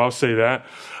world, so I'll say that.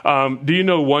 Do you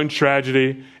know one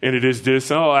tragedy? And it is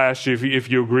this. I'll ask you if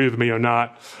you agree with me or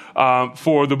not.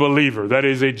 For the believer, that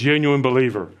is a genuine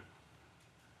believer,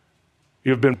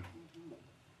 you have been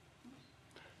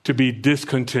to be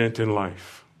discontent in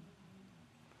life.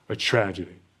 A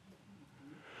tragedy.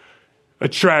 A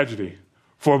tragedy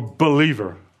for a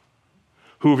believer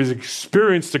who has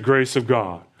experienced the grace of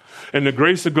God. And the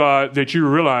grace of God that you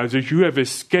realize that you have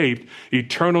escaped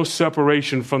eternal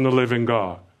separation from the living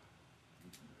God.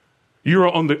 You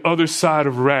are on the other side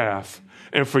of wrath,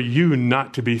 and for you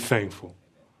not to be thankful.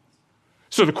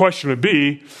 So the question would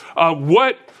be,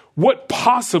 what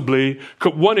possibly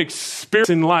could one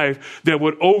experience in life that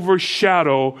would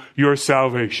overshadow your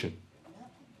salvation?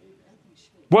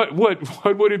 What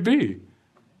would it be?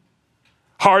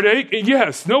 Heartache?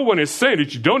 Yes, no one is saying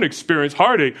that you don't experience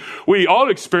heartache. We all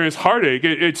experience heartache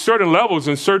at certain levels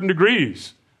and certain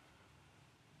degrees.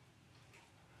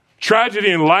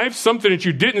 Tragedy in life, something that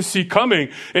you didn't see coming,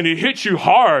 and it hits you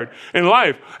hard in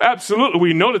life. Absolutely,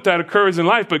 we know that occurs in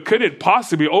life, but could it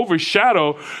possibly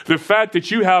overshadow the fact that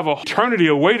you have an eternity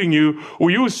awaiting you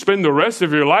where you will spend the rest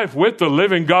of your life with the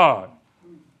living God?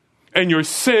 And your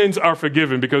sins are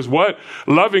forgiven because what?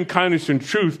 Loving kindness and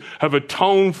truth have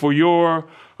atoned for your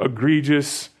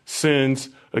egregious sins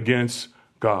against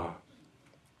God.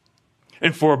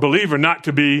 And for a believer not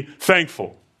to be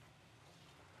thankful.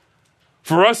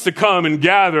 For us to come and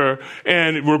gather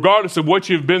and regardless of what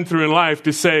you've been through in life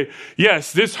to say,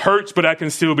 yes, this hurts, but I can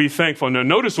still be thankful. Now,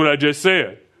 notice what I just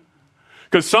said.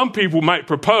 Because some people might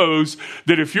propose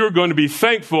that if you're going to be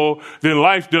thankful, then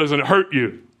life doesn't hurt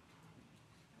you.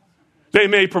 They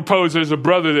may propose, there's a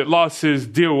brother that lost his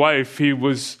dear wife. He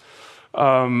was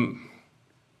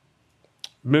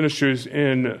ministers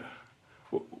in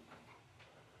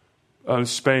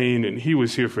Spain, and he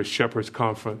was here for Shepherd's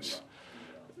Conference.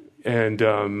 And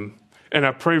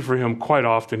I pray for him quite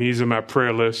often. He's in my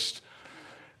prayer list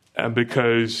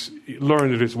because he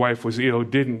learned that his wife was ill,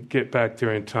 didn't get back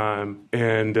there in time,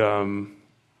 and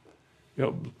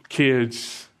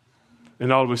kids,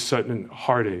 and all of a sudden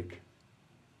heartache.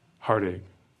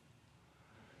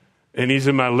 And he's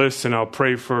in my list, and I'll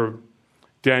pray for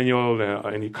Daniel,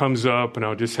 and he comes up, and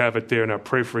I'll just have it there, and I'll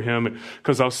pray for him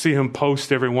because I'll see him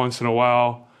post every once in a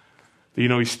while.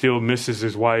 He still misses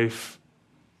his wife.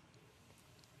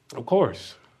 Of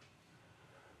course.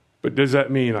 But does that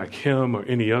mean like him or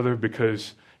any other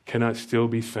because cannot still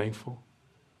be thankful?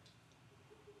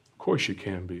 Of course you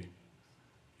can be.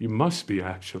 You must be,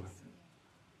 actually.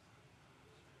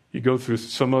 You go through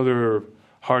some other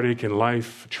heartache in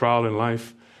life, trial in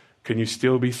life, can you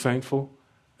still be thankful?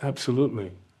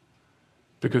 Absolutely.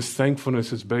 Because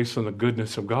thankfulness is based on the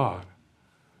goodness of God.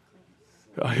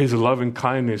 His loving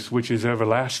kindness, which is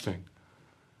everlasting.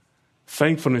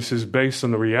 Thankfulness is based on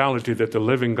the reality that the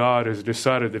living God has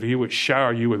decided that he would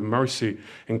shower you with mercy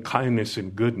and kindness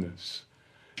and goodness.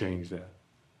 Change that.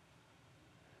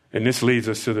 And this leads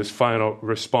us to this final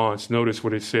response. Notice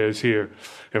what it says here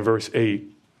in verse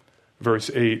 8.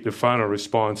 Verse 8, the final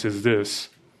response is this.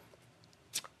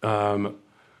 Psalm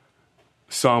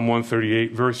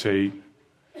 138, verse 8.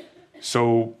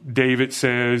 So David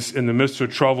says, in the midst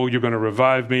of trouble, you're going to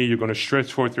revive me. You're going to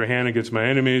stretch forth your hand against my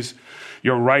enemies.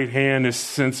 Your right hand, this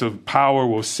sense of power,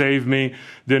 will save me.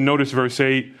 Then notice verse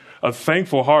 8, a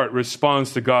thankful heart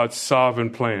responds to God's sovereign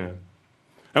plan.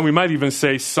 And we might even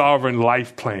say sovereign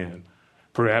life plan.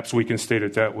 Perhaps we can state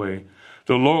it that way.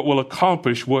 The Lord will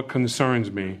accomplish what concerns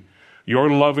me.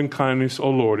 Your loving kindness, O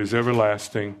Lord, is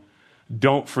everlasting.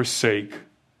 Don't forsake,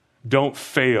 don't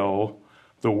fail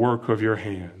the work of your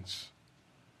hands.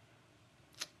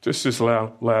 Just this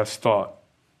last thought.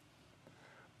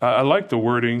 I like the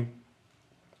wording.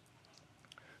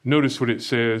 Notice what it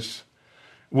says,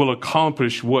 will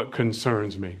accomplish what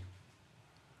concerns me.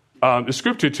 The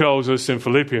scripture tells us in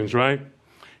Philippians, right?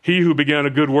 He who began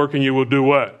a good work in you will do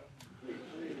what?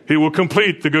 He will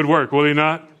complete the good work, will he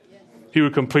not? He will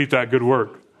complete that good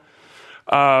work.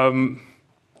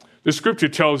 The scripture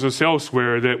tells us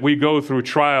elsewhere that we go through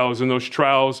trials, and those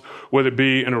trials, whether it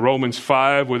be in Romans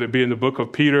 5, whether it be in the book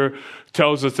of Peter,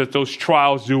 tells us that those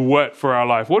trials do what for our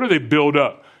life? What do they build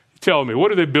up? Tell me, what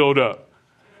do they build up?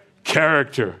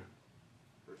 Character.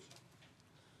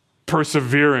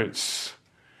 Perseverance.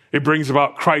 It brings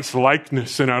about Christ's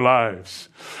likeness in our lives.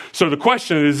 So the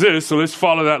question is this, so let's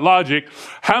follow that logic.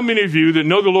 How many of you that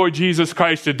know the Lord Jesus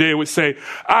Christ today would say,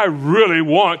 I really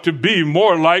want to be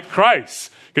more like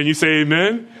Christ? Can you say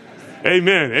amen?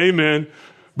 Amen. Amen.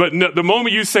 But the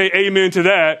moment you say amen to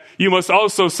that, you must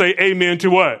also say amen to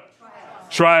what?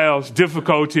 Trials,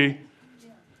 difficulty.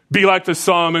 Be like the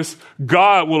psalmist.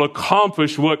 God will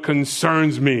accomplish what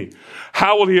concerns me.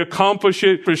 How will he accomplish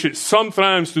it?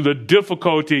 Sometimes through the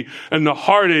difficulty and the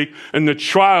heartache and the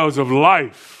trials of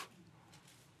life.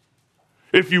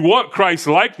 If you want Christ's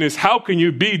likeness, how can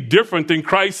you be different than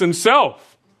Christ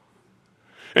himself?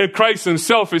 And Christ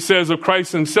himself, it says of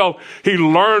Christ himself, he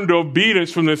learned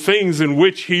obedience from the things in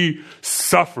which he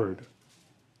suffered.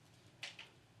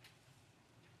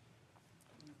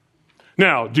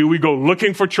 Now, do we go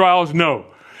looking for trials? No.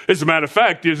 As a matter of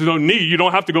fact, there's no need. You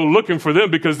don't have to go looking for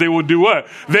them because they will do what?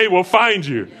 They will find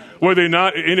you. Were they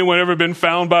not? Anyone ever been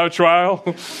found by a trial?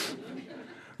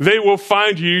 They will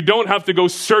find you. You don't have to go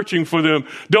searching for them.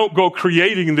 Don't go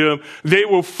creating them. They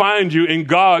will find you in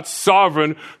God's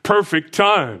sovereign, perfect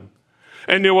time.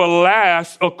 And they will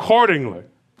last accordingly.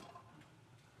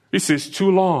 He says,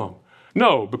 too long.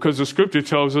 No, because the scripture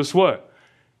tells us what?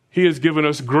 He has given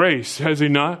us grace, has he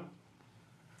not?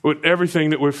 With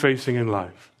everything that we're facing in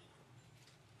life.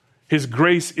 His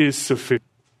grace is sufficient,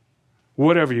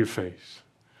 whatever you face.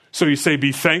 So you say,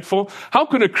 be thankful. How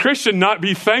can a Christian not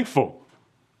be thankful?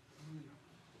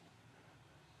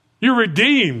 You're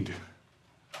redeemed.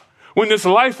 When this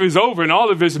life is over and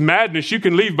all of this madness you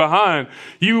can leave behind,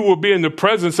 you will be in the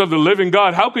presence of the living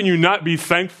God. How can you not be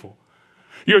thankful?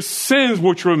 Your sins,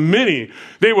 which were many,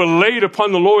 they were laid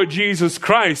upon the Lord Jesus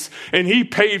Christ, and he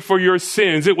paid for your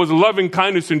sins. It was loving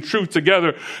kindness and truth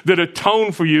together that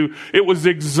atoned for you. It was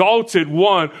the exalted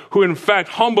one who in fact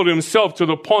humbled himself to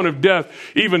the point of death,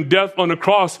 even death on the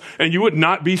cross, and you would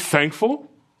not be thankful?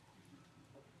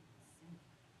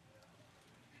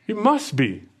 You must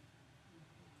be.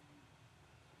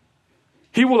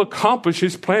 He will accomplish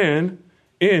his plan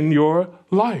in your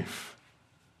life.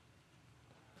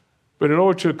 But in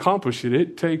order to accomplish it,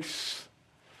 it takes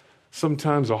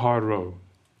sometimes a hard road.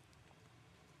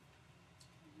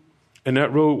 And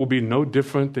that road will be no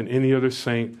different than any other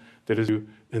saint that is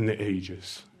in the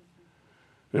ages.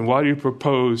 And why do you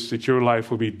propose that your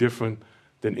life will be different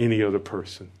than any other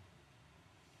person?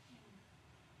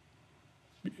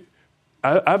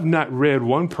 I've not read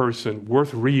one person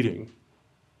worth reading.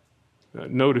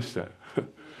 Notice that.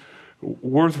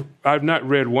 I've not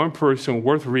read one person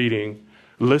worth reading,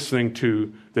 listening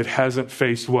to, that hasn't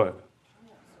faced what?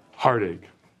 Heartache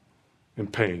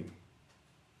and pain.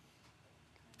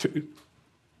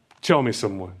 Tell me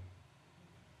someone.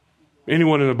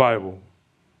 Anyone in the Bible.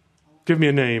 Give me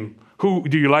a name. Who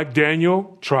do you like?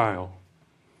 Daniel? Trial.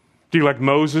 Do you like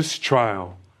Moses?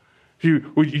 Trial. Do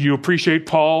you appreciate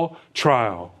Paul?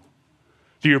 Trial.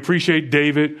 Do you appreciate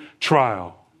David?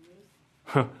 Trial.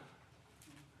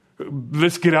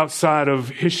 Let's get outside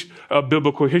of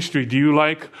biblical history. Do you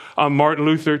like Martin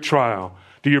Luther? Trial.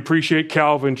 Do you appreciate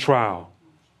Calvin? Trial.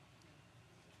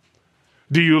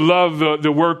 Do you love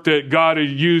the work that God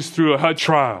has used through a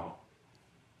trial?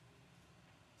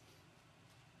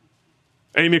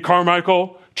 Amy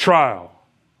Carmichael? Trial.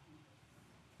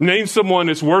 Name someone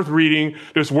that's worth reading,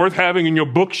 that's worth having in your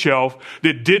bookshelf,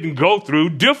 that didn't go through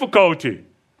difficulty.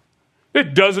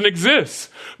 It doesn't exist.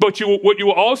 But what you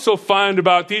will also find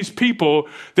about these people,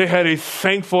 they had a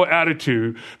thankful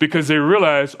attitude because they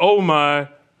realized, oh my,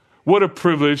 what a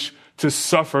privilege to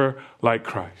suffer like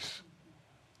Christ.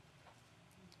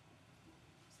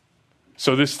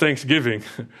 So this Thanksgiving,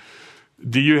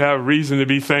 do you have reason to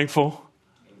be thankful?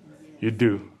 You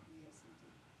do.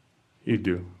 You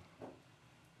do.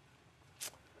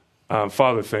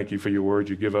 Father, thank you for your word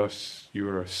you give us. You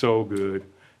are so good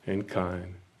and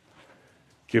kind.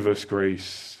 Give us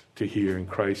grace to hear in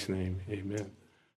Christ's name. Amen.